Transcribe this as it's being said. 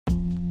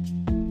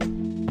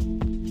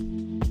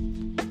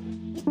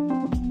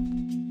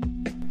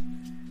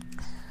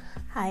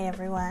Hi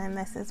everyone,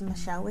 this is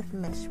Michelle with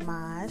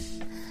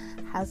Mishmash.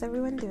 How's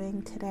everyone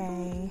doing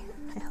today?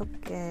 I hope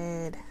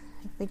good.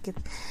 I think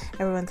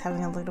everyone's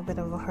having a little bit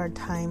of a hard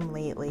time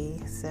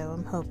lately, so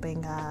I'm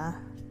hoping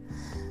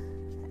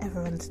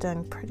everyone's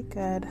doing pretty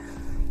good.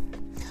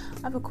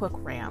 I have a quick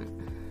rant.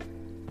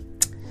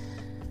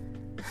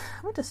 I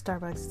went to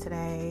Starbucks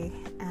today,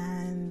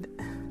 and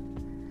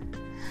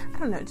I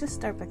don't know, just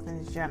Starbucks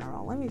in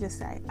general. Let me just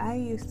say, I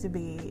used to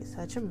be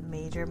such a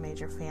major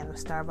fan of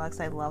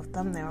Starbucks. I loved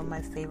them. They were my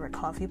favorite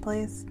coffee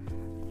place.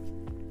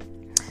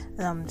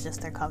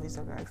 Just their coffees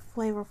are very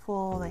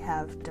flavorful. They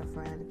have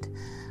different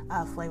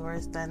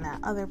flavors than at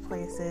other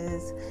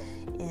places.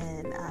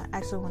 And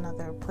actually, when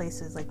other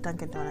places like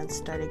Dunkin' Donuts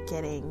started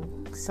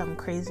getting some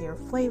crazier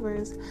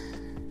flavors,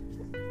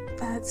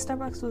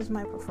 Starbucks was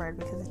my preferred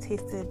because it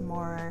tasted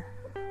more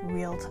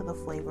real to the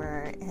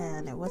flavor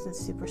and it wasn't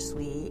super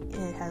sweet.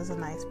 It has a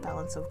nice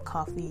balance of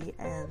coffee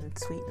and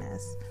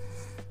sweetness.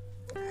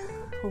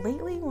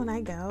 Lately when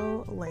I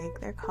go, like,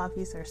 their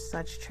coffees are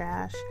such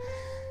trash.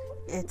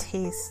 It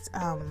tastes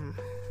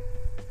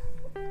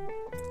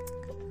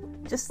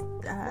just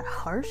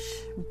harsh,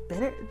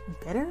 bitter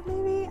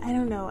maybe. I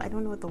don't know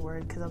what the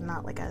word, because I'm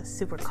not like a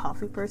super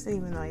coffee person,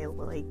 even though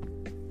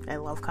I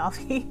love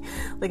coffee.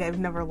 Like, I've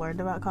never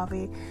learned about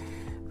coffee.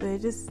 But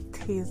it just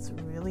tastes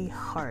really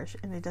harsh,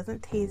 and it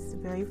doesn't taste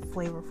very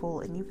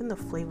flavorful, and even the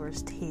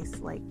flavors taste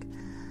like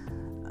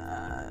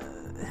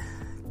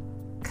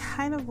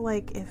kind of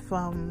like if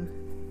I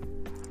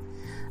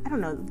don't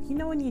know, you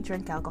know when you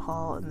drink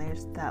alcohol and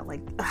there's that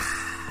like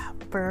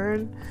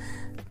burn,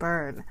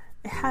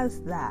 it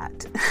has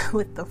that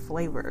with the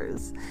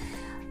flavors.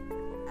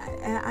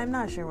 I'm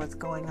not sure what's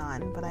going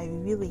on, but I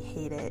really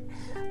hate it.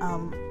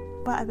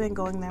 But I've been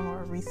going there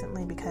more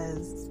recently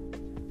because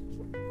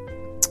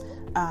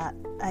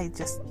I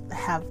just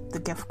have the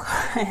gift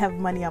card. I have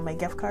money on my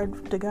gift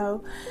card to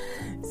go,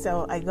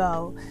 so I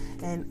go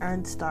and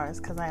earn stars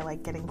because I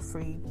like getting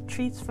free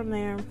treats from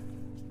there.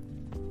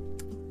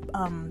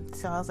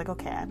 So I was like,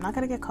 okay, I'm not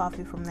gonna get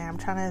coffee from there. I'm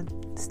trying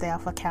to stay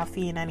off of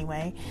caffeine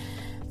anyway.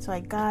 So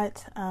I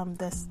got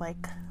this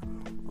like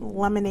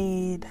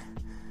lemonade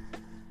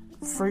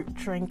fruit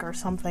drink or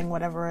something,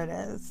 whatever it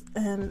is,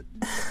 and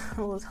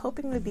I was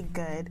hoping to be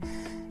good.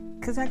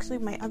 Because actually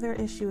my other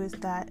issue is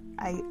that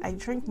I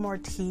drink more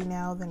tea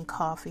now than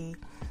coffee,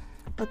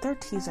 but their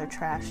teas are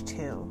trash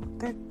too.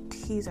 Their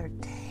teas are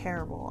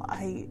terrible.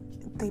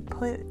 They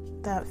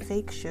put that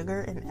fake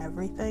sugar in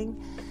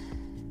everything,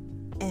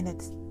 and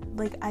it's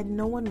like,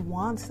 no one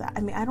wants that.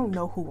 I mean, I don't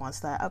know who wants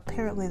that.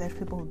 Apparently there's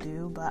people who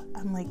do, but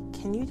I'm like,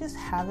 can you just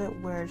have it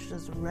where it's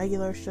just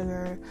regular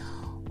sugar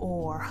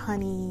or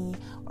honey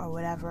or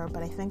whatever?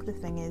 But I think the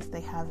thing is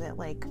they have it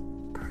like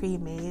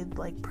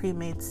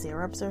pre-made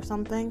syrups or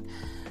something,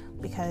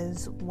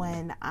 because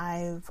when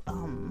I've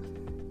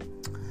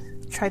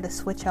tried to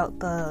switch out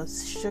the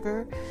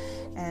sugar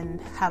and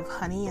have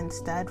honey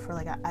instead for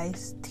like an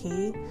iced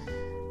tea,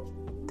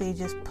 they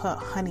just put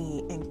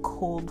honey in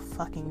cold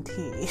fucking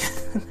tea.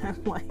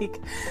 I'm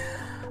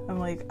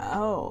like,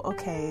 oh,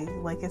 okay,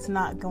 like it's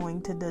not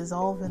going to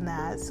dissolve in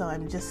that, so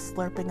I'm just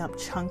slurping up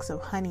chunks of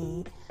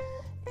honey.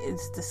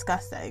 It's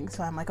disgusting.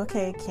 So I'm like,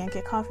 okay, can't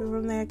get coffee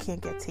from there,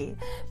 can't get tea.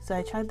 So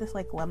I tried this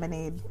like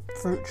lemonade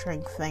fruit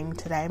drink thing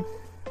today.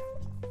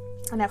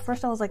 And at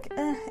first I was like,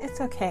 it's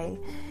okay.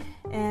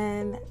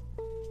 And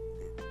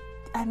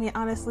I mean,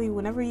 honestly,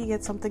 whenever you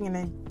get something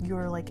and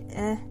you're like,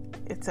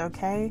 it's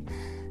okay,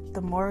 the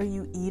more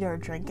you eat or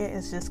drink it,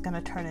 it's just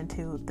gonna turn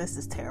into, this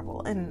is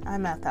terrible. And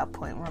I'm at that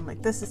point where I'm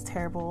like, this is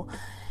terrible.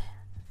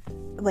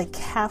 Like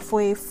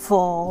halfway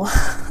full,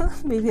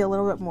 maybe a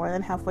little bit more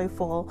than halfway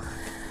full.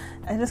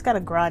 I just got a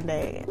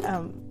grande,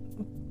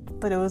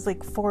 but it was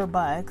like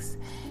 $4,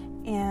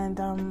 and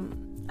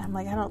I'm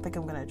like, I don't think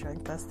I'm gonna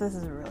drink this. This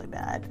is really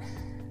bad.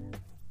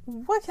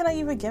 What can I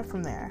even get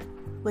from there?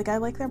 Like, I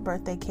like their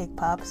birthday cake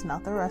pops,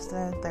 not the rest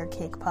of their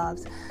cake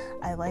pops.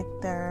 I like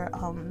their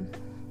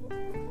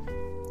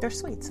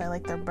sweets. I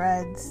like their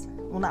breads.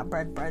 Well, not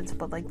breads,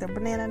 but like their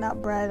banana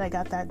nut bread. I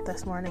got that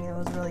this morning. It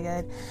was really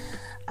good.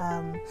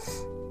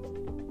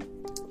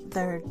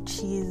 Their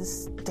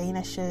cheese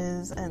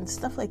danishes and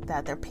stuff like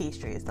that. Their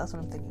pastries, that's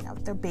what I'm thinking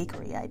of. Their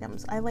bakery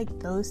items, I like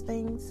those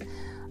things.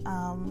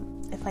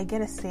 If I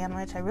get a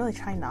sandwich, I really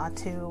try not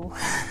to.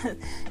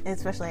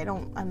 Especially,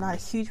 I'm not a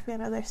huge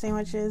fan of their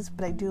sandwiches,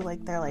 but I do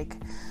like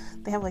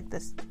they have like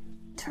this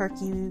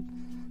turkey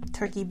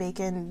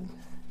bacon,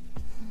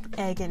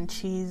 egg and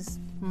cheese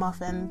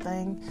muffin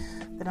thing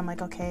that I'm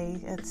like,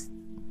 okay, it's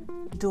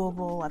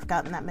doable. I've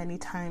gotten that many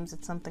times.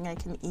 It's something I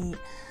can eat.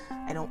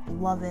 I don't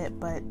love it,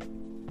 but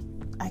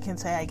I can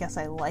say I guess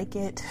I like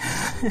it.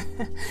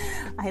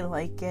 I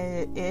like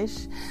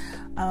it-ish.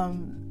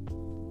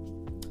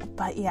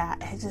 But yeah,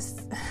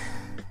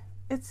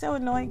 it's so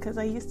annoying because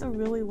I used to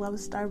really love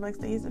Starbucks.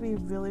 They used to be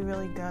really,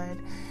 really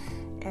good.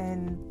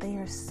 And they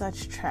are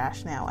such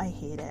trash now. I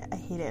hate it.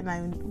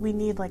 And we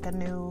need like a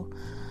new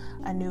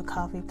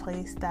coffee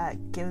place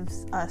that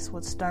gives us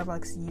what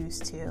Starbucks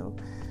used to.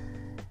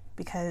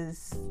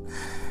 Because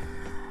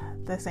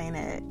this ain't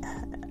it.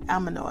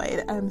 I'm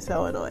annoyed. I'm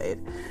so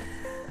annoyed.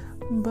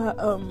 But,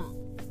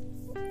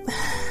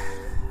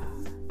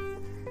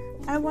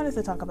 I wanted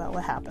to talk about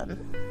what happened.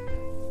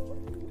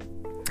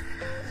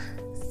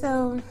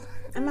 So,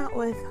 I'm out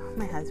with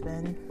my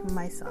husband,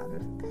 my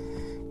son,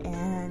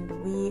 and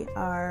we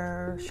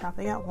are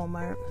shopping at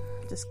Walmart,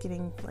 just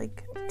getting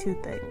like 2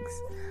 things,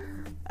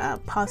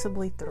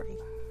 possibly 3.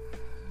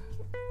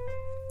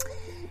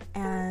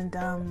 And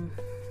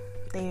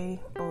they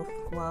both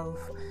love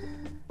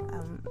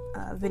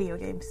video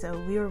games, so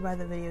we were by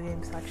the video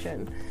game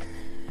section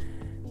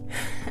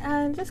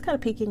and just kind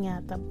of peeking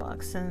at the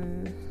books.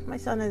 And my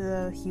son is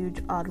a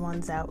huge Odd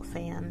Ones Out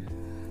fan,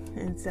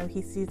 and so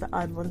he sees the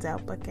Odd Ones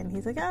Out book and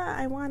he's like,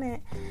 I want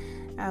it.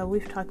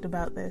 We've talked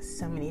about this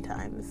so many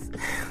times.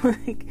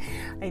 Like,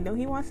 I know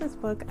he wants this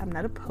book. I'm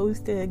not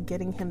opposed to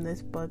getting him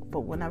this book,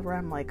 but whenever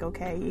I'm like,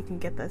 okay, you can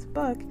get this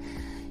book,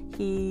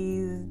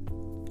 he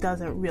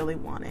doesn't really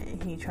want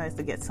it. He tries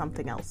to get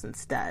something else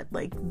instead.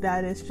 Like,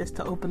 that is just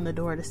to open the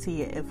door to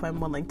see if I'm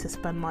willing to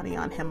spend money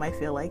on him, I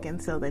feel like.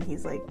 And so then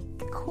he's like,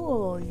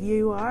 cool,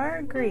 you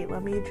are? Great,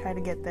 let me try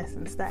to get this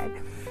instead.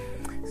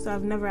 So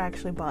I've never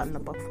actually bought the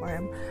book for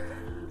him.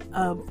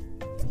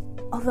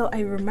 Although I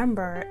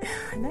remember,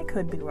 and I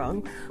could be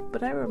wrong,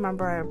 but I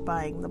remember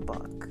buying the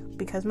book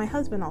because my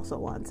husband also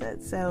wants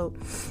it. So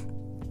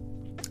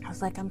I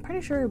was like, I'm pretty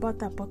sure you bought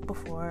that book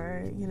before,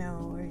 are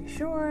you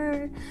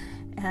sure?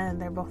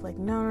 And they're both like,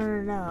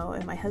 no.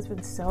 And my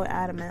husband's so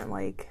adamant,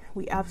 like,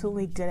 we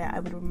absolutely did it. I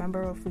would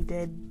remember if we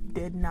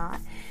did not.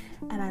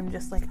 And I'm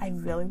just like, I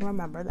really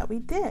remember that we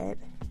did.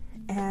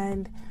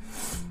 And,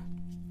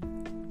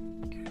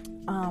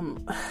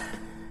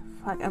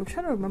 I'm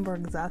trying to remember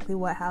exactly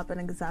what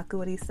happened, exactly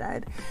what he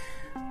said.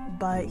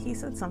 But he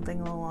said something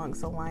along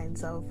the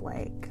lines of,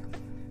 like,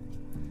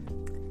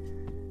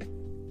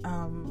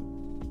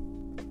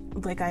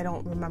 I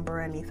don't remember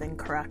anything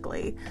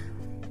correctly.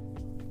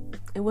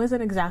 It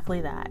wasn't exactly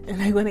that,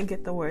 and I wouldn't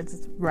get the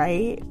words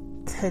right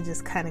to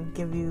just kind of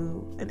give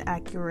you an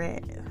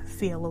accurate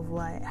feel of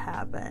what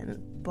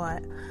happened,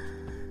 but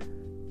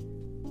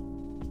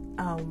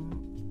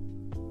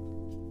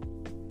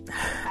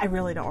I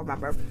really don't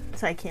remember,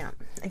 so I can't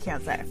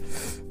say.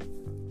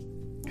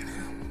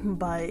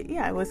 But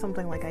yeah, it was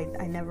something like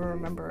I never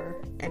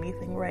remember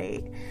anything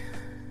right,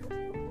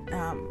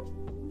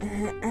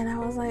 and I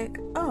was like,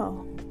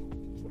 oh,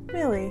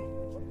 really?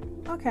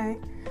 Okay.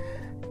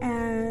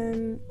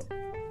 And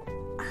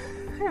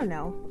I don't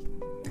know,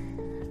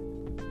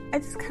 I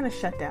just kind of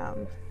shut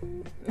down.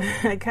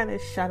 I kind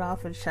of shut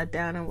off and shut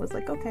down and was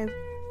like, okay,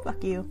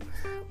 fuck you,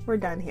 we're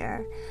done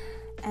here.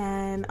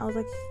 And I was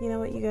like, you know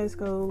what, you guys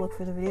go look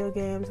for the video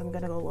games, I'm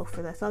gonna go look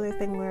for this other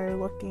thing we're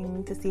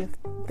looking to see if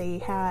they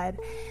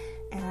had,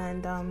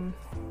 and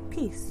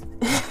peace.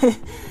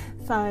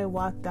 So I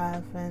walked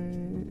off,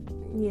 and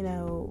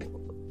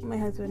my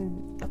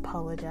husband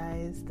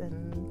apologized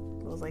and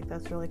was like,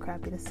 that's really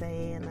crappy to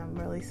say and I'm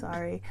really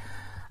sorry.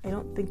 I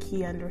don't think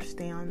he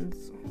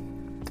understands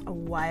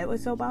why it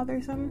was so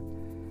bothersome.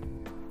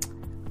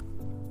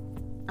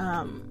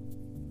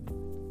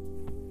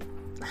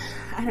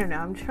 I don't know,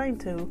 I'm trying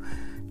to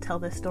tell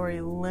this story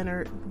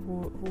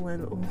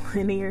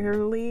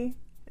linearly.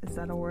 Is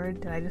that a word?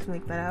 Did I just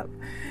make that up?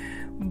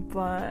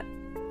 But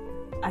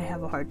I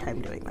have a hard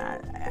time doing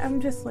that.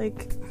 I'm just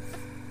like,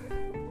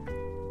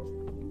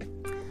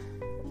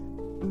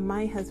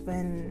 my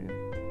husband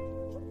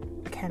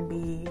can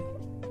be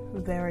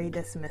very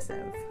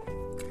dismissive.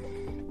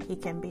 He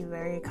can be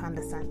very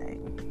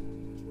condescending.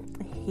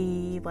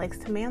 He likes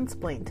to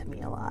mansplain to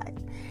me a lot,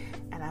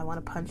 and I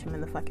want to punch him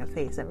in the fucking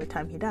face every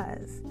time he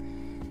does.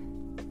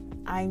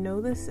 I know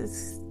this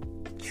is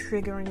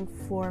triggering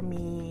for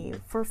me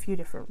for a few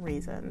different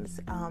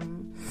reasons.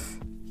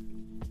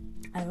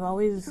 I've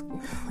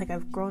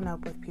grown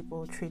up with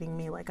people treating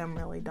me like I'm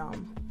really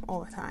dumb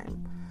all the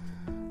time,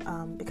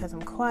 because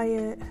I'm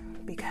quiet,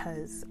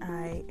 because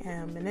I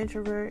am an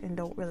introvert and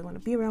don't really want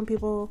to be around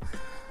people,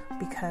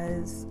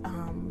 because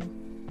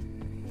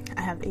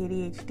I have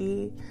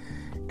ADHD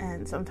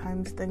and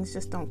sometimes things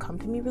just don't come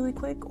to me really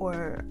quick,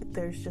 or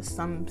there's just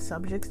some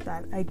subjects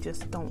that I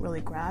just don't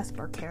really grasp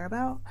or care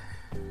about.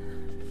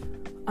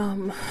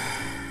 I'm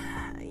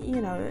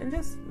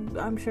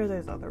sure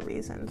there's other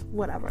reasons,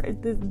 whatever.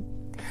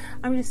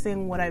 I'm just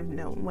saying what I've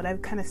known, what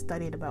I've kind of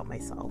studied about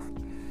myself.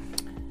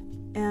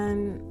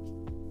 And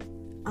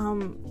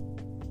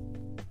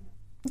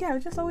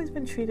I've just always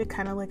been treated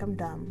kind of like I'm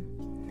dumb,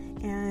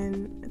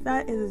 and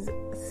that is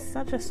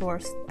such a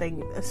sore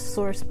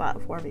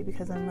spot for me,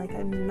 because I'm like,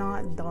 I'm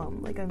not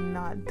dumb,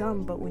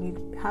 but when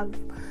you have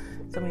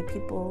so many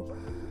people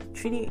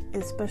treating,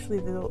 especially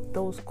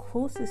those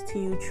closest to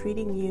you,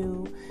 treating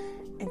you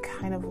and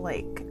kind of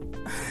like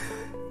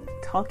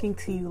talking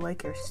to you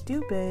like you're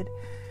stupid,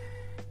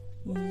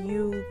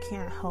 you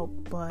can't help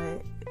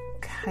but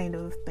kind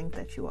of think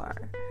that you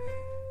are.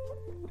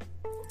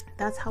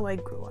 That's how I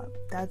grew up.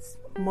 That's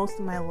most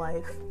of my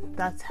life.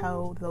 That's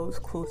how those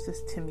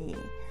closest to me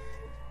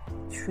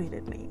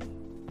treated me.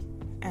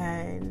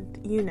 And,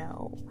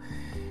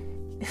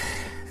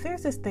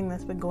 there's this thing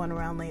that's been going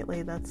around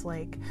lately that's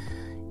like,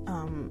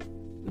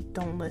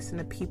 don't listen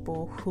to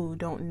people who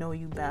don't know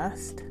you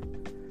best.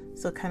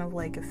 So kind of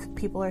like if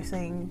people are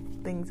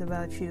saying things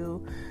about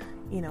you,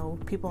 you know,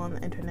 people on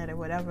the internet or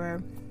whatever,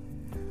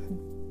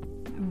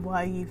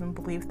 why you even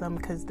believe them,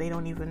 because they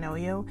don't even know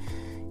you.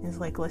 Is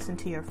like, listen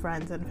to your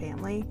friends and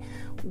family.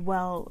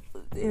 Well,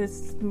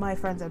 it's my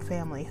friends and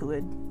family who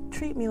would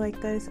treat me like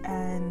this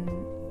and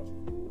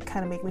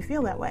kind of make me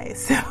feel that way.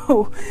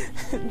 So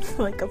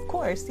like, of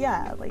course,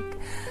 yeah, like,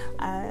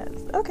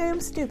 okay, I'm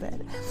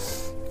stupid.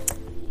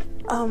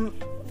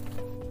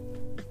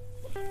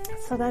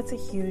 So that's a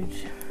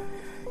huge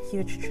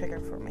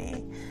trigger for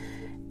me.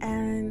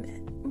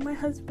 And my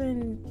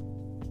husband,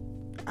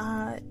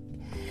 I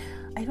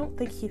don't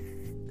think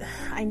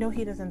I know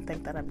he doesn't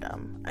think that I'm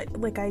dumb. I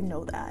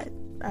know that.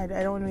 I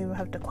don't even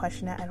have to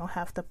question it. I don't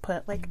have to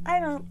put, like, I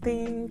don't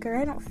think, or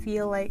I don't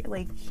feel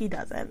like he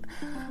doesn't.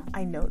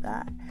 I know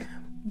that.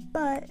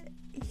 But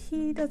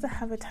he doesn't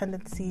have a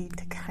tendency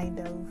to kind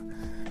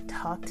of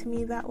talk to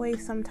me that way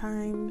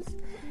sometimes.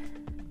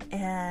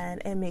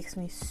 And it makes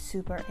me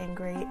super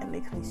angry. It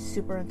makes me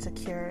super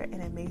insecure.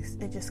 And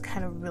it just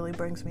kind of really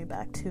brings me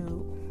back to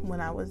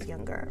when I was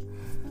younger.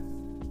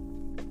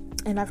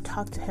 And I've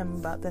talked to him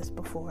about this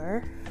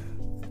before.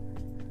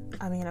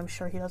 I mean, I'm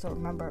sure he doesn't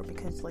remember it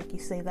because, like, you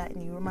say that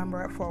and you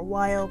remember it for a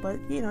while, but,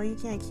 you know, you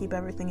can't keep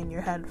everything in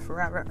your head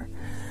forever.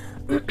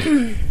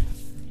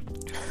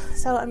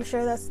 So I'm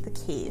sure that's the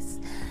case.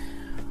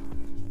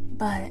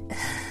 But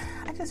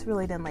I just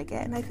really didn't like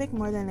it. And I think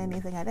more than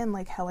anything, I didn't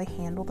like how I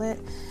handled it,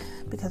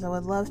 because I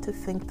would love to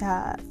think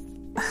that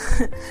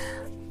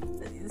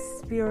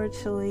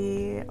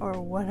spiritually or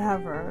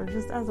whatever,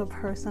 just as a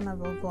person,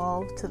 I've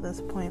evolved to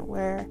this point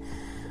where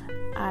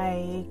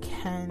I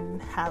can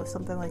have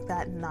something like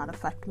that not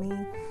affect me,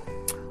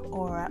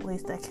 or at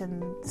least I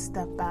can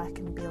step back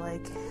and be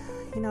like,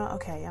 you know,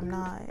 okay, I'm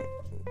not,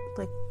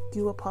 like,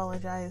 you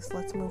apologize,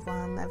 let's move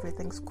on,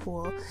 everything's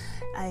cool.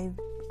 I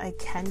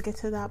can get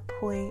to that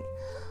point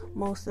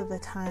most of the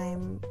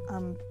time,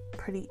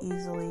 pretty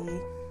easily.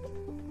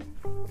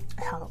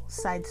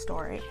 Side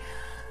story.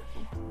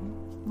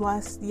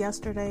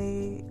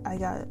 Yesterday, I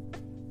got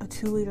a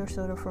 2-liter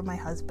soda for my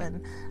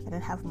husband. I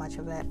didn't have much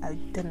of it. I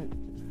didn't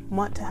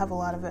want to have a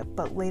lot of it,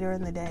 but later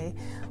in the day,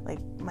 like,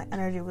 my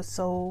energy was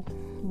so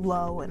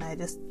low, and I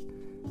just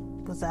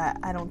was at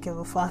I don't give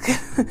a fuck.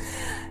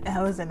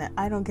 I was in an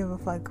I don't give a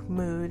fuck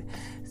mood.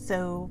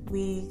 So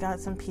we got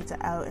some pizza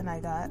out, and I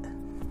got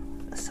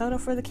a soda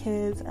for the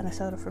kids and a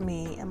soda for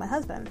me and my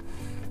husband.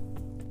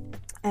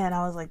 And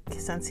I was like,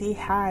 since he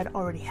had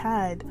already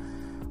had,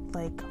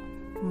 like,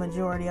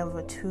 majority of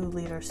a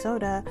 2-liter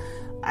soda,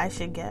 I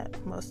should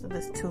get most of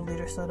this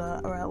 2-liter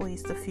soda, or at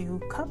least a few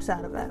cups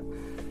out of it.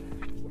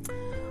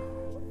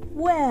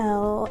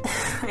 Well,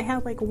 I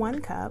had like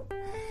 1 cup,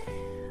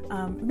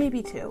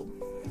 maybe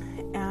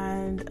 2.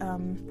 And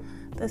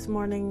this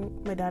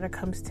morning, my daughter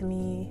comes to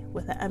me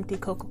with an empty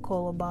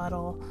Coca-Cola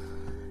bottle.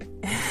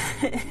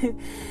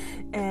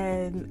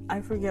 And I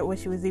forget what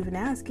she was even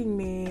asking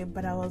me,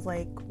 but I was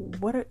like,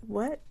 what?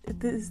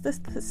 Is this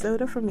the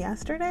soda from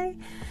yesterday?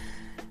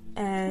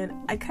 And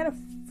I kind of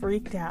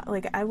freaked out.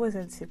 Like, I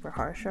wasn't super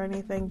harsh or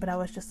anything, but I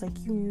was just like,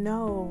 you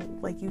know,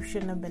 like, you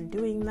shouldn't have been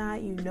doing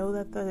that. You know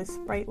that the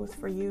Sprite was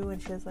for you.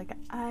 And she was like,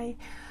 I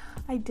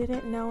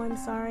didn't know. I'm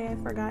sorry. I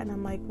forgot. And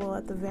I'm like, well,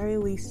 at the very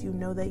least, you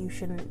know that you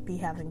shouldn't be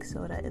having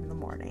soda in the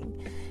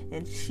morning.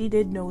 And she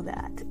did know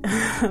that.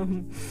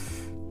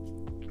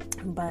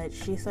 But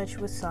she said she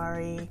was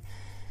sorry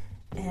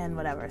and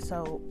whatever.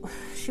 So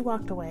she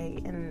walked away,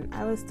 and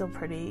I was still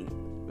pretty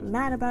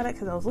mad about it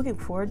because I was looking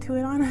forward to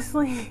it,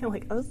 honestly.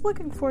 Like, I was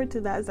looking forward to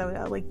that. So,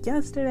 like,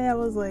 yesterday I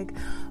was like,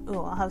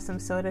 oh, I'll have some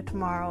soda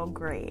tomorrow.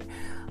 Great.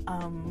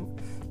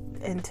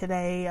 And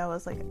today I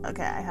was like,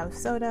 okay, I have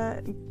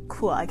soda.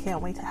 Cool. I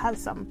can't wait to have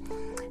some.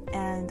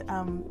 And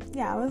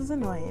yeah, I was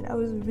annoyed. I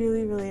was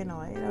really, really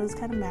annoyed. I was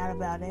kind of mad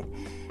about it.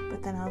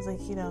 But then I was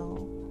like, you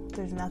know,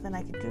 there's nothing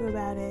I can do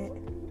about it.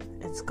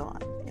 It's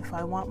gone. If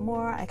I want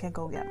more, I can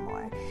go get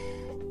more.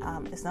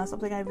 It's not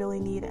something I really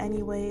need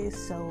anyway,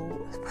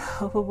 so it's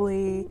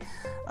probably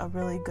a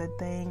really good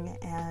thing.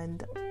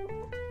 And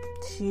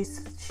she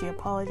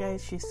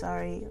apologized. She's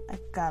sorry. I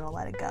gotta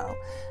let it go.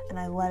 And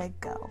I let it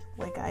go.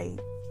 Like, I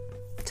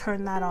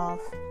turned that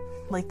off.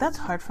 Like, that's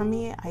hard for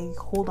me. I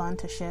hold on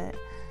to shit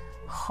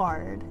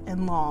hard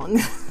and long.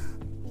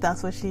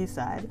 That's what she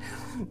said.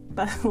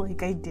 But,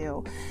 like, I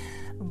do.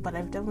 But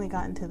I've definitely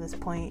gotten to this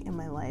point in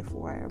my life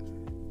where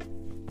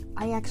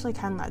I actually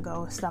can let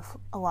go of stuff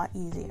a lot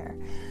easier.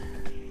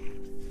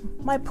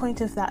 My point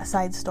of that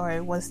side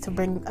story was to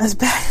bring us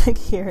back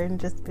here and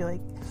just be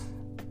like,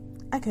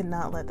 I could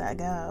not let that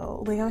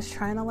go. Like, I was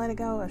trying to let it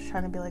go. I was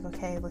trying to be like,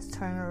 okay, let's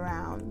turn it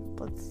around.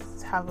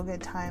 Let's have a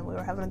good time. We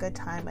were having a good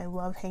time. I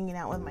love hanging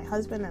out with my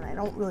husband, and I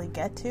don't really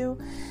get to.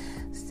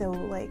 So,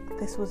 like,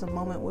 this was a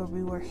moment where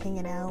we were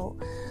hanging out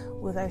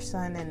with our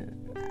son,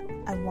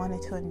 and I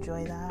wanted to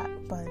enjoy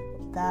that, but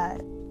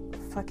that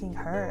fucking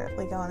hurt.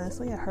 Like,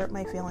 honestly, it hurt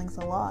my feelings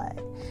a lot.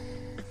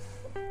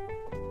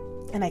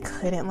 and I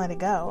couldn't let it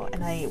go,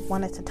 and I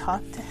wanted to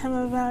talk to him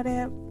about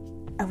it.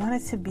 I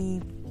wanted to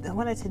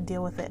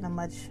deal with it in a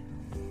much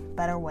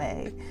better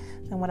way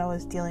than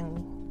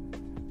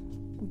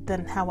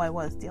how I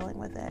was dealing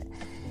with it.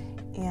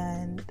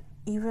 And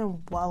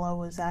even while I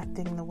was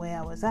acting the way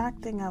I was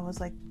acting, I was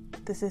like,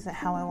 this isn't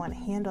how I want to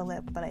handle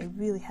it, but I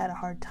really had a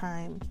hard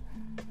time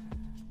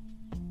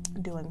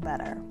doing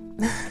better.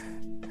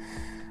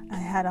 I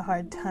had a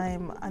hard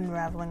time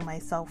unraveling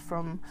myself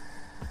from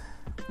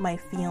my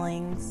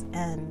feelings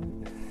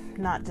and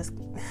not just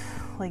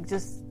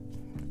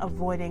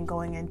avoiding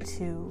going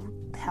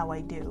into how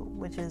I do,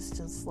 which is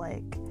just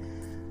like,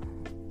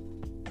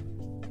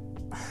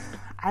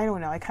 I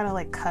don't know, I kind of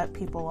like cut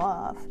people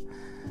off.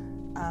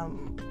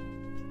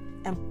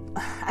 And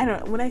I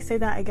don't know, when I say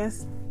that, I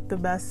guess the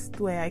best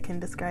way I can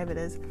describe it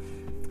is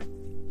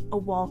a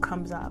wall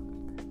comes up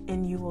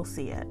and you will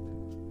see it.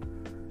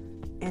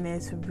 And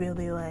it's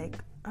really like,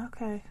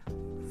 okay,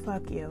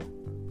 fuck you.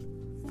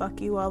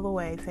 Fuck you all the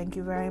way. Thank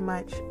you very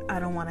much.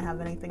 I don't want to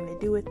have anything to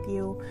do with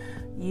you.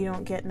 You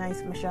don't get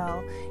nice,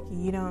 Michelle.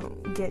 You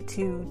don't get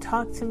to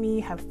talk to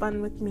me, have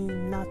fun with me,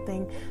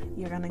 nothing.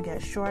 You're going to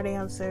get short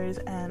answers,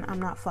 and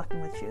I'm not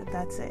fucking with you.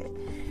 That's it.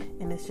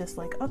 And it's just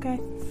like, okay.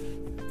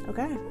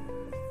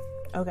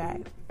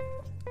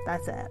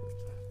 That's it.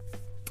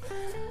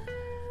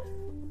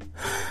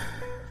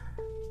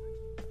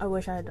 I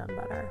wish I had done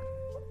better.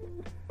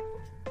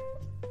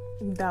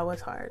 That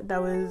was hard.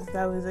 That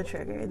was a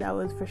trigger. That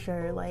was for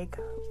sure like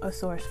a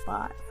sore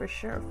spot. For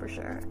sure.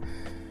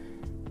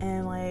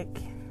 And like,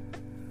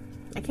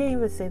 I can't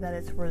even say that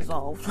it's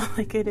resolved.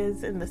 Like it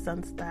is, in the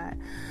sense that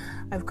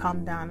I've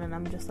calmed down and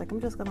I'm just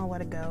gonna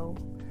let it go.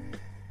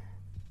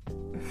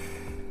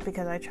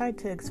 Because I tried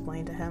to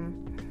explain to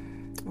him,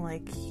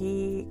 like,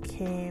 he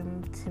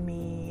came to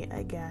me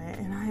again,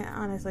 and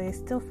I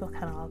still feel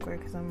kind of awkward,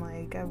 because I'm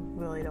like, I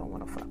really don't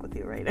want to fuck with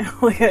you right now.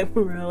 Like, I'm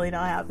really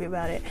not happy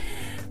about it.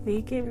 But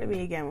he came to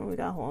me again when we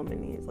got home,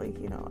 and he's like,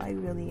 you know, I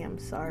really am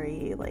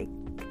sorry. Like,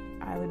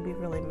 I would be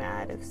really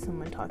mad if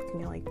someone talked to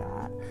me like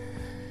that.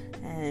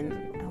 And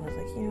I was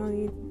like, you know,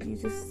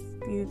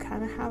 you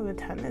kind of have a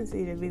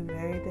tendency to be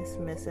very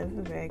dismissive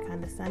and very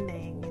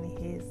condescending. And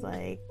he's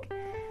like,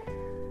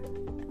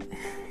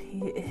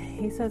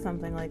 he said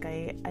something like,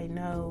 I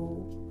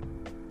know,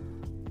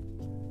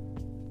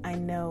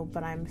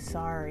 but I'm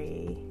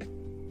sorry.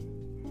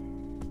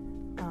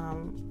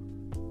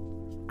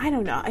 I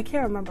don't know. I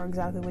can't remember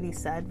exactly what he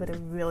said, but it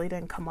really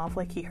didn't come off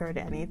like he heard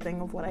anything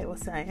of what I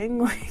was saying.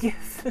 Like,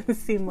 it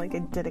seemed like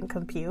it didn't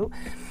compute.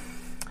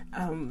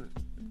 So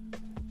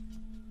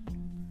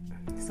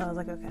I was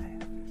like, okay.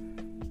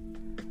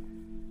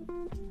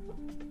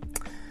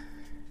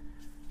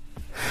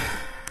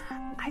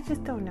 I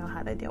just don't know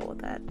how to deal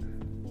with it.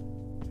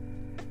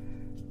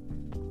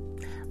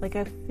 Like,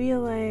 I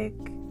feel like,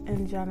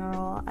 in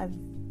general, I've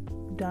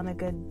done a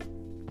good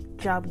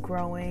job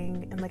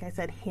growing and, like I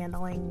said,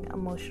 handling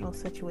emotional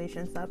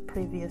situations that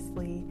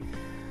previously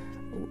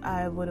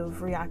I would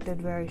have reacted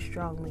very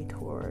strongly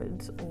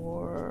towards,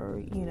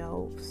 or, you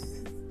know,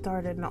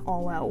 started an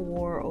all-out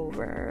war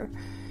over,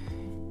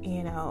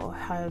 you know,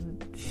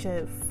 had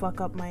shit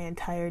fuck up my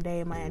entire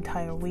day, my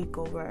entire week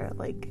over.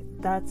 Like,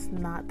 that's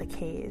not the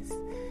case.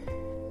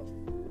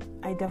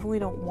 I definitely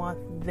don't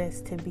want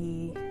this to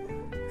be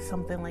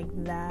something like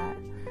that,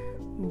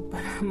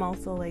 but I'm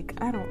also like,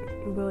 I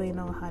don't really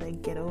know how to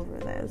get over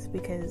this,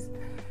 because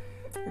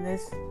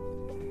this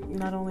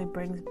not only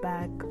brings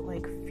back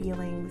like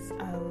feelings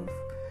of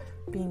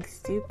being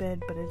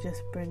stupid, but it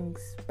just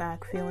brings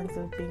back feelings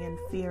of being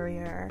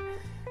inferior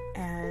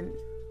and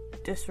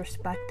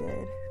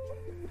disrespected.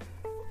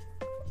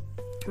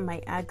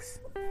 My ex,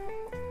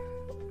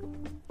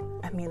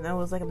 I mean, that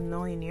was like a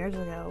million years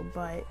ago,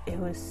 but it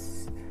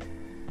was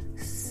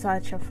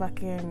such a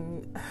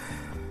fucking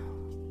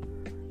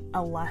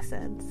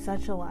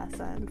such a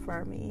lesson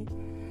for me.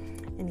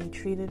 And he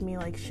treated me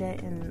like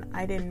shit, and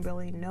I didn't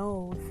really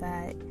know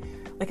that.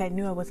 Like, I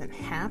knew I wasn't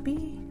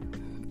happy,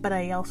 but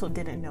I also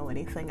didn't know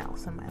anything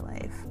else in my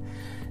life.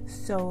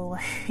 So,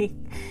 like,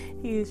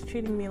 he was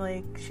treating me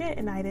like shit,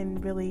 and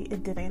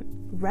it didn't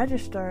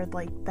register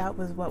like that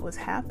was what was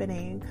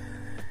happening.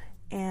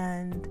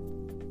 And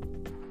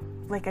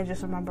like, I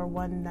just remember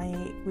one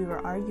night we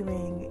were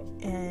arguing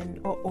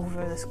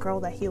over this girl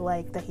that he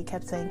liked, that he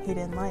kept saying he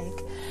didn't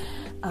like.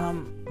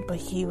 But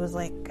he was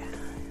like,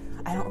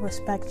 I don't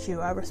respect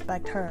you, I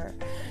respect her.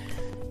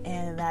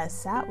 And that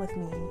sat with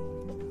me.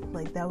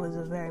 Like, that was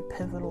a very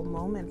pivotal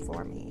moment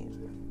for me.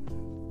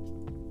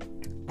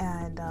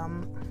 And,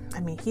 I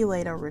mean, he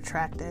later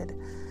retracted.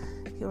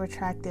 He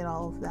retracted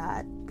all of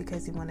that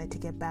because he wanted to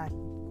get back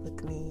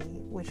with me,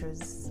 which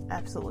was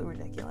absolutely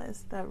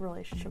ridiculous. That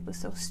relationship was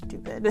so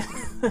stupid.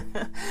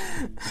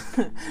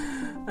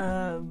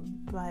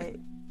 But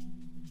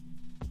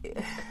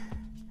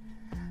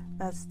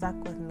that stuck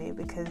with me,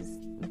 because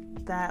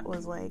that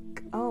was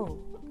like, oh,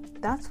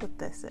 that's what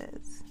this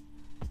is.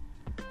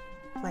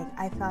 Like,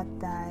 I thought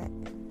that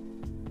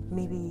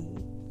maybe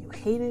you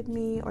hated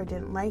me or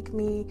didn't like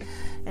me.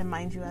 And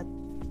mind you, at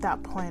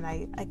that point,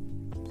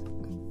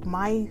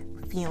 my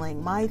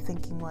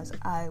thinking was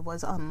I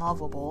was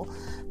unlovable,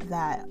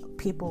 that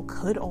people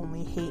could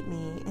only hate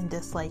me and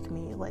dislike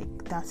me,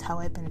 like that's how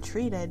I've been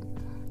treated.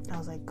 I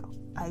was like,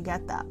 I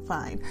get that,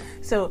 fine.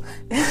 So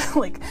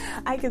like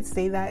I could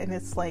say that, and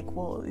it's like,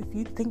 well, if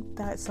you think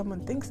that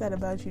someone thinks that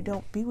about you,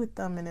 don't be with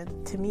them.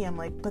 And to me, I'm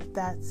like, but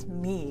that's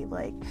me.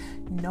 Like,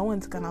 no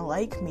one's gonna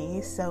like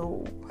me,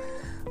 so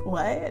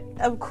what?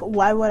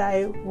 Why would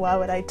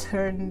I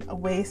turn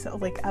away? So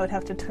like I would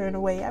have to turn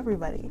away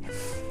everybody.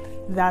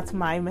 That's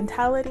my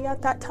mentality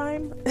at that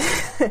time.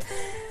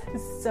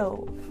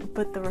 So,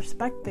 but the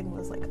respect thing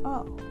was like,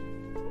 oh,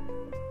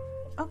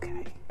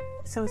 okay.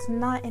 So it's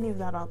not any of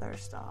that other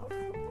stuff.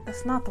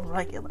 It's not the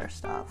regular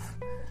stuff.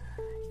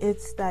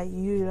 It's that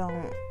you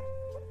don't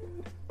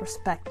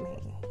respect me.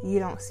 You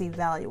don't see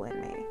value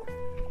in me.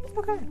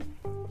 Okay.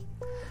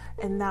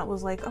 And that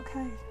was like,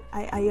 okay,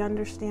 I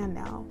understand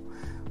now.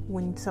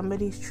 When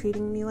somebody's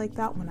treating me like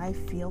that, when I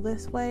feel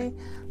this way,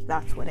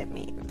 that's what it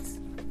means.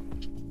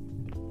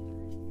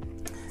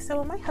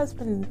 So my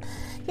husband,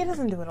 he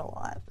doesn't do it a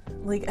lot.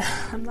 Like,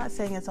 I'm not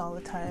saying it's all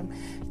the time,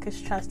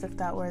 because trust, if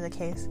that were the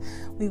case,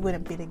 we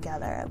wouldn't be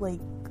together. Like,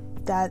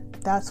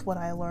 that's what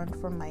I learned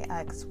from my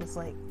ex, was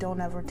like, don't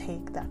ever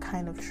take that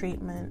kind of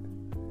treatment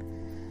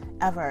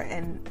ever.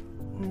 And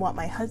what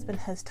my husband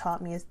has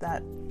taught me is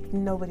that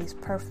nobody's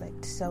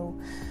perfect. So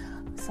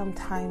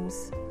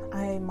sometimes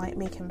I might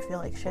make him feel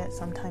like shit.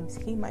 Sometimes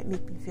he might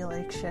make me feel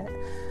like shit,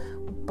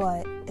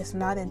 but it's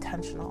not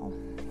intentional.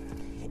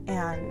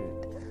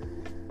 And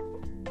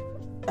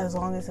as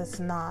long as it's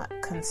not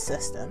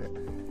consistent.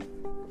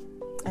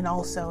 And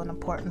also an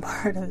important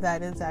part of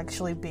that is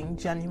actually being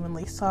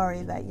genuinely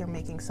sorry that you're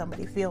making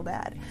somebody feel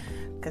bad,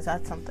 because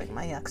that's something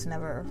my ex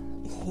never,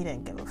 he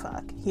didn't give a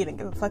fuck. He didn't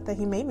give a fuck that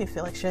he made me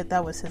feel like shit.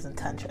 That was his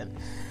intention.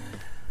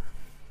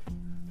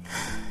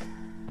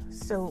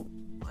 So,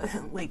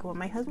 like, when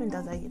my husband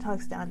does that, he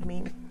talks down to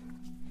me,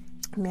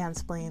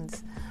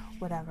 mansplains,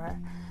 whatever.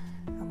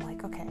 I'm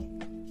like, okay,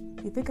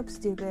 you think I'm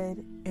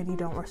stupid and you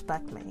don't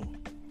respect me,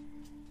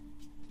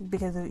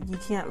 because you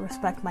can't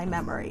respect my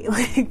memory.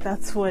 Like,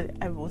 that's what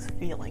I was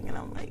feeling. And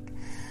I'm like,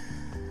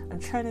 I'm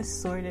trying to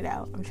sort it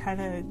out. I'm trying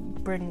to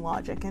bring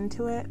logic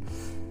into it.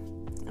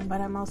 But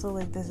I'm also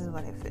like, this is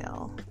what I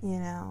feel, you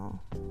know?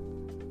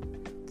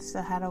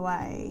 So how do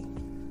I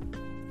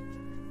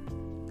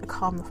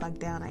calm the fuck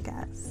down, I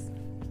guess?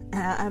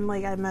 And I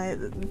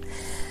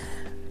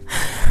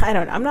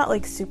don't know. I'm not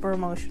like super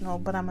emotional,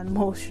 but I'm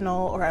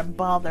emotional, or I'm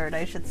bothered,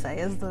 I should say,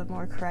 is the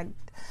more correct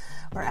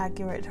or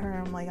accurate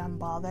term. Like, I'm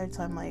bothered,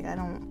 so I'm like, I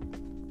don't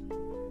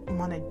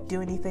want to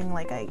do anything.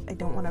 Like, I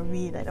don't want to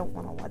read, I don't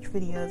want to watch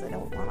videos, I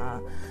don't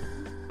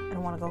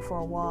want to go for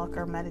a walk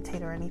or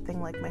meditate or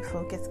anything. Like, my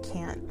focus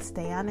can't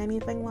stay on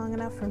anything long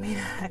enough for me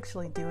to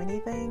actually do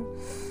anything.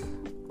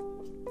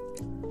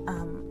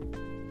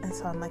 And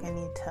so I'm like,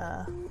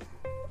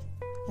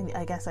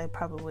 I guess I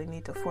probably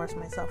need to force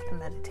myself to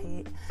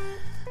meditate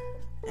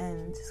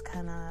and just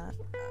kind of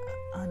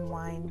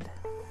unwind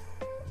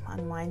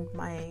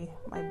my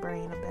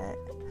brain a bit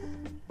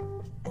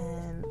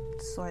and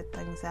sort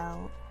things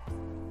out.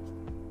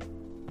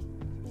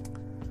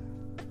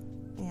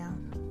 Yeah.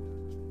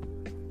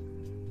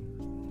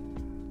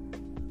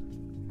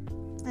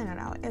 I don't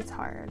know. It's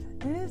hard.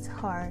 It is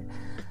hard.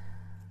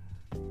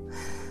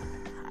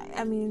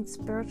 I mean,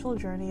 spiritual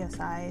journey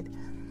aside,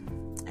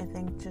 I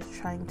think just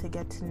trying to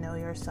get to know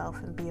yourself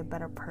and be a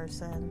better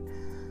person,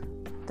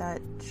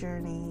 that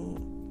journey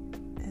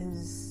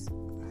is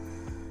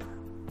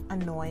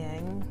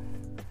annoying.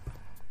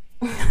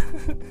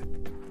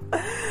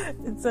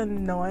 It's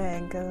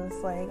annoying because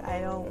it's like,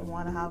 I don't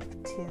want to have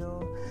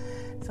to.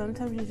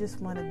 Sometimes you just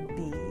want to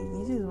be.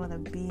 You just want to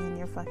be in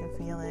your fucking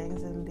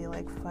feelings and be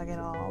like, fuck it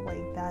all.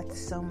 Like, that's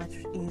so much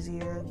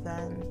easier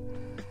than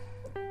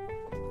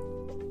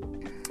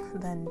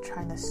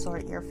trying to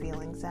sort your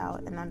feelings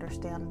out and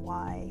understand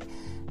why,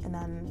 and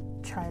then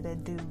try to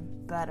do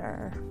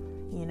better,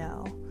 you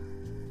know.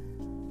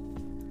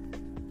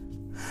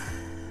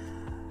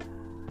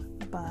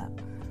 But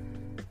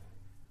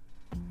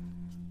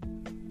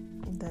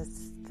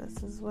this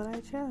is what I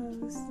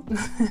chose.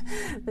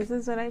 This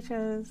is what I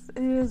chose.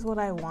 It is what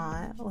I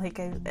want. Like,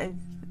 I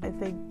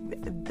think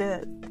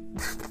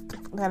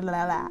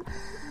that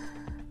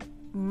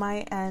my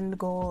end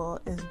goal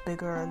is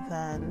bigger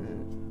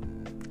than,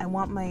 I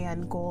want my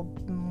end goal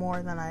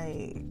more than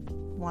I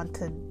want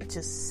to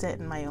just sit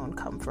in my own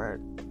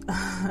comfort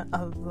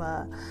of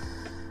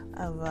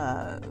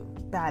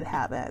bad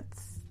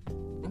habits,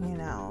 you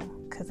know,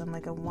 because I'm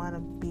like, I want to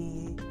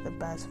be the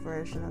best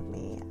version of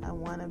me. I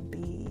want to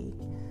be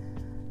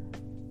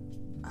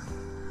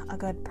a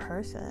good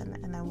person,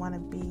 and I want to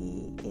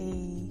be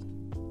a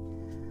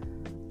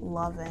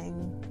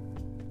loving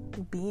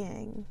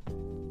being,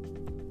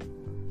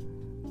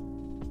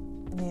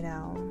 you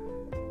know.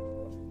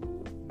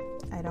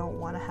 I don't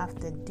want to have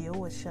to deal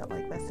with shit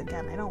like this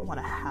again. I don't want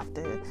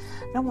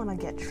to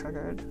get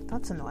triggered.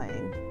 That's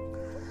annoying.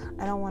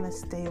 I don't want to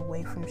stay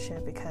away from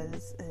shit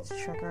because it's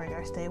triggering,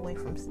 or stay away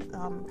from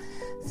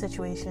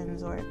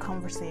situations or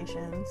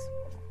conversations.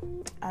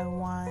 I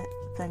want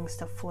things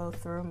to flow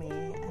through me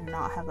and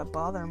not have it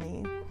bother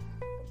me.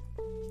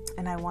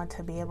 And I want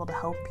to be able to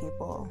help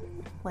people.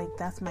 Like,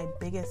 that's my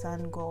biggest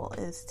end goal,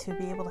 is to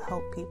be able to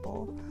help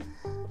people.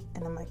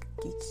 And I'm like,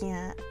 you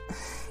can't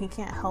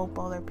help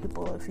other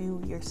people if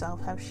you yourself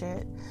have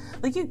shit.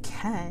 Like, you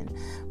can,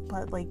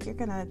 but like, you're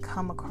gonna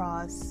come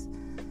across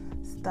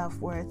stuff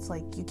where it's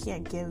like you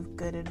can't give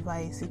good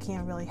advice. You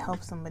can't really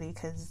help somebody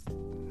because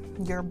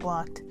you're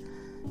blocked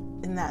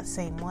in that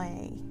same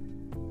way.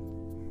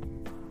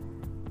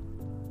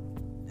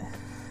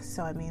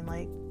 So I mean,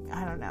 like,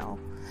 I don't know.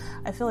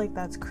 I feel like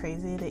that's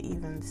crazy to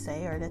even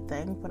say or to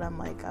think, but I'm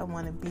like, I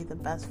want to be the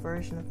best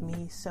version of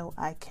me so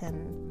I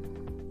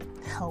can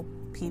help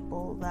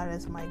people. That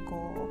is my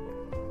goal.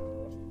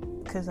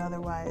 Because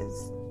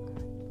otherwise,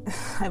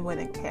 I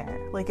wouldn't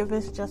care. Like, if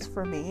it's just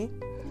for me,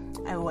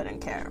 I wouldn't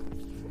care.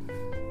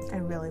 I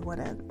really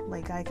wouldn't.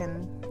 Like, I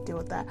can deal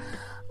with that.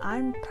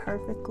 I'm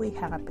perfectly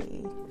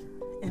happy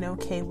and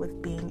okay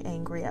with being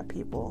angry at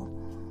people.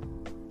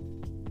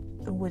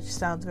 Which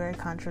sounds very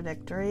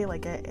contradictory,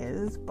 like it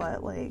is,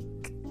 but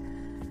like,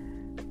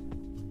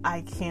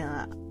 I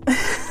can't.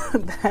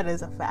 That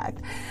is a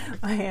fact.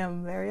 I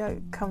am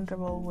very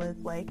comfortable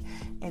with, like,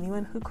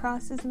 anyone who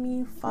crosses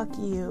me, fuck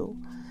you,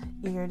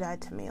 you're dead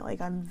to me.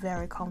 Like, I'm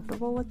very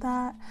comfortable with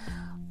that.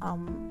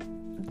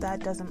 That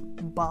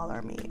doesn't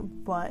bother me,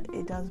 but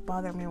it does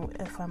bother me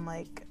if I'm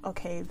like,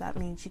 okay, that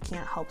means you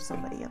can't help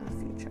somebody in the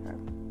future.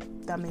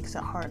 That makes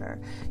it harder.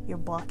 You're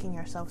blocking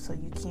yourself so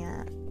you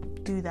can't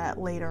do that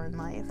later in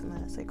life. And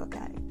then it's like,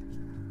 okay,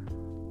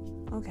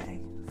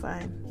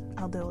 fine,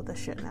 I'll deal with this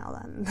shit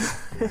now then.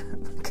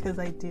 Because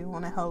I do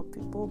want to help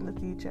people in the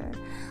future.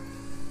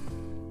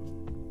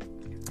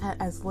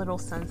 As little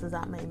sense as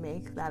that may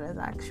make, that is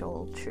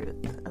actual truth.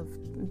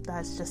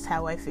 That's just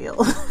how I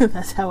feel.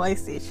 That's how I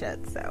see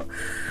shit. So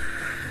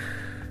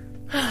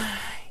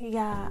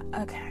yeah,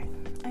 okay,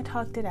 I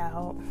talked it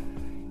out.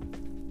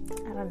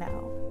 I don't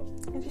know,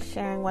 I'm just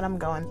sharing what I'm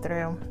going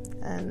through,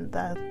 and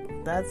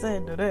that's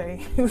it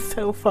today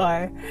so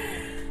far.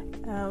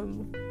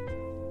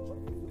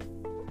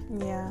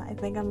 Yeah, I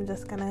think I'm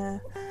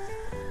gonna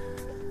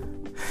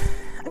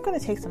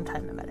take some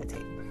time to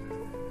meditate.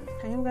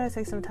 I am gonna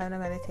take some time to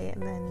meditate,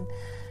 and then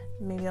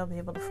maybe I'll be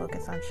able to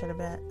focus on shit a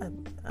bit.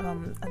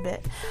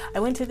 I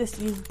went to this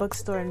used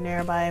bookstore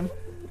nearby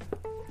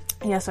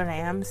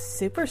yesterday. I'm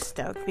super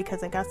stoked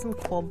because I got some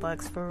cool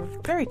books for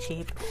very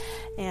cheap,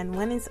 and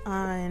one is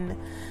on,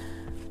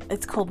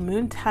 it's called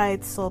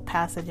Moontide Soul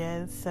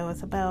Passages. So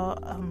it's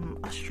about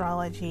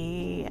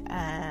astrology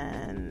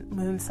and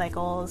moon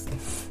cycles,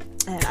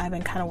 and I've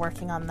been kind of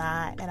working on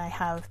that. And I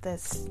have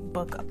this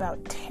book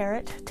about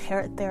tarot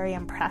theory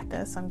and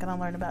practice. I'm going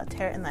to learn about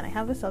tarot. And then I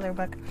have this other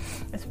book.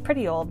 It's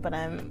pretty old, but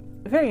I'm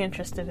very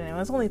interested in it. It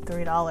was only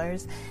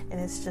 $3, and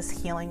it's just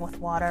healing with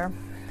water.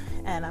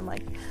 And I'm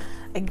like,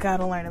 I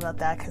gotta learn about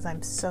that because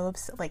I'm so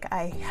upset. Like,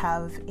 I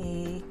have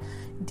a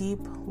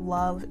deep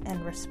love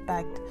and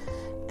respect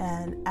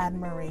and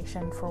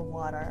admiration for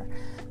water.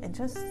 And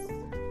just,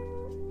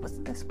 was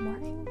it this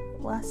morning?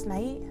 Last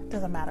night?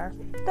 Doesn't matter.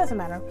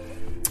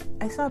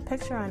 I saw a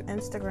picture on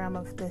Instagram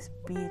of this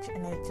beach,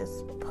 and it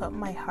just put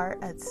my heart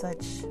at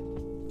such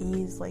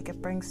ease. Like,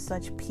 it brings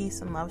such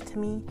peace and love to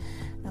me.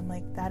 And I'm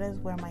like, that is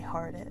where my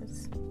heart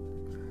is.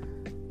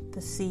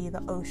 The sea,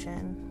 the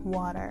ocean,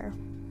 water.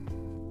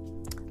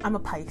 I'm a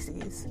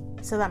Pisces,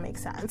 so that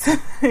makes sense,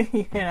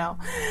 you know,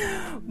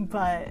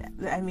 but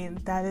I mean,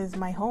 that is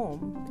my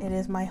home. It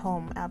is my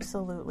home,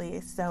 absolutely.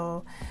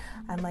 So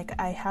I'm like,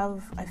 I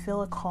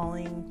feel a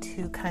calling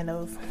to kind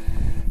of,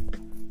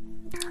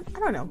 I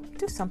don't know,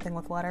 do something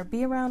with water,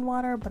 be around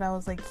water. But I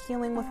was like,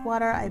 healing with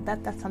water, I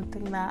bet that's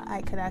something that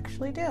I could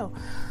actually do.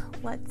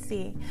 Let's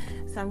see.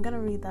 So I'm going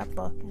to read that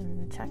book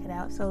and check it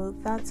out. So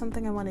that's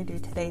something I want to do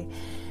today,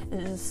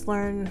 is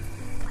learn,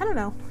 I don't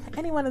know,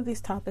 any one of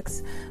these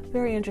topics.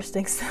 Very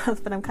interesting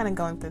stuff, but I'm kind of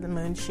going through the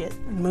moon shit.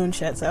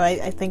 So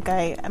I think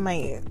I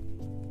might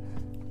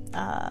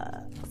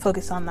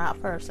focus on that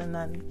first and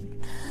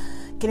then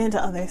get into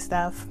other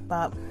stuff.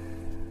 But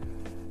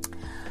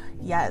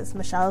yes,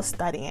 Michelle's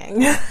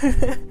studying.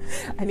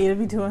 I need to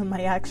be doing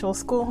my actual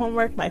school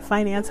homework, my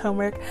finance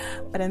homework,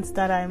 but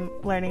instead I'm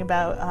learning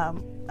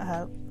about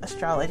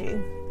astrology.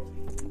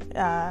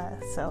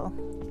 So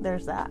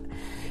there's that.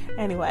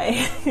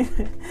 Anyway.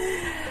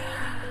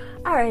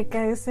 Alright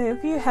guys, so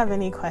if you have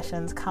any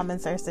questions,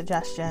 comments, or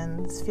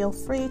suggestions, feel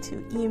free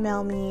to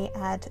email me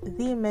at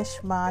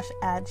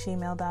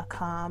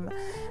themishmash@gmail.com.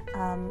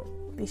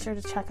 Be sure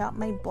to check out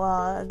my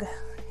blog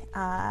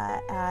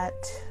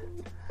at...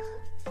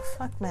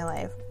 Fuck my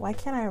life. Why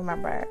can't I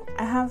remember?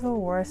 I have the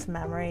worst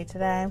memory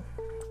today,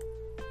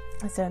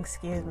 so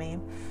excuse me.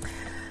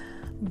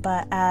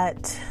 But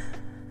at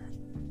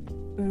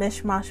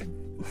Mishmash...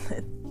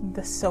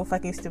 This is so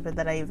fucking stupid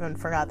that I even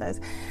forgot this.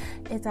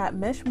 It's at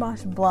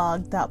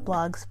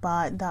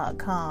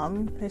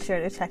mishmashblog.blogspot.com. Be sure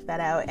to check that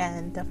out,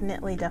 and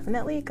definitely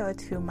go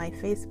to my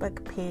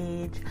Facebook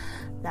page.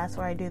 That's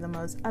where I do the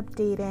most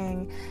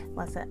updating,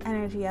 lots of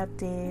energy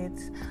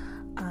updates,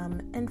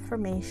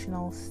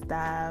 informational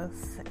stuff,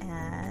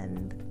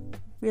 and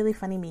really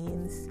funny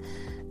memes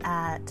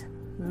at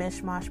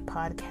Mishmash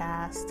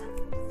Podcast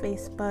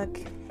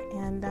Facebook.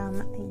 And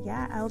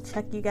yeah, I'll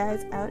check you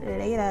guys out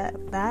later.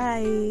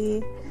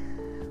 Bye.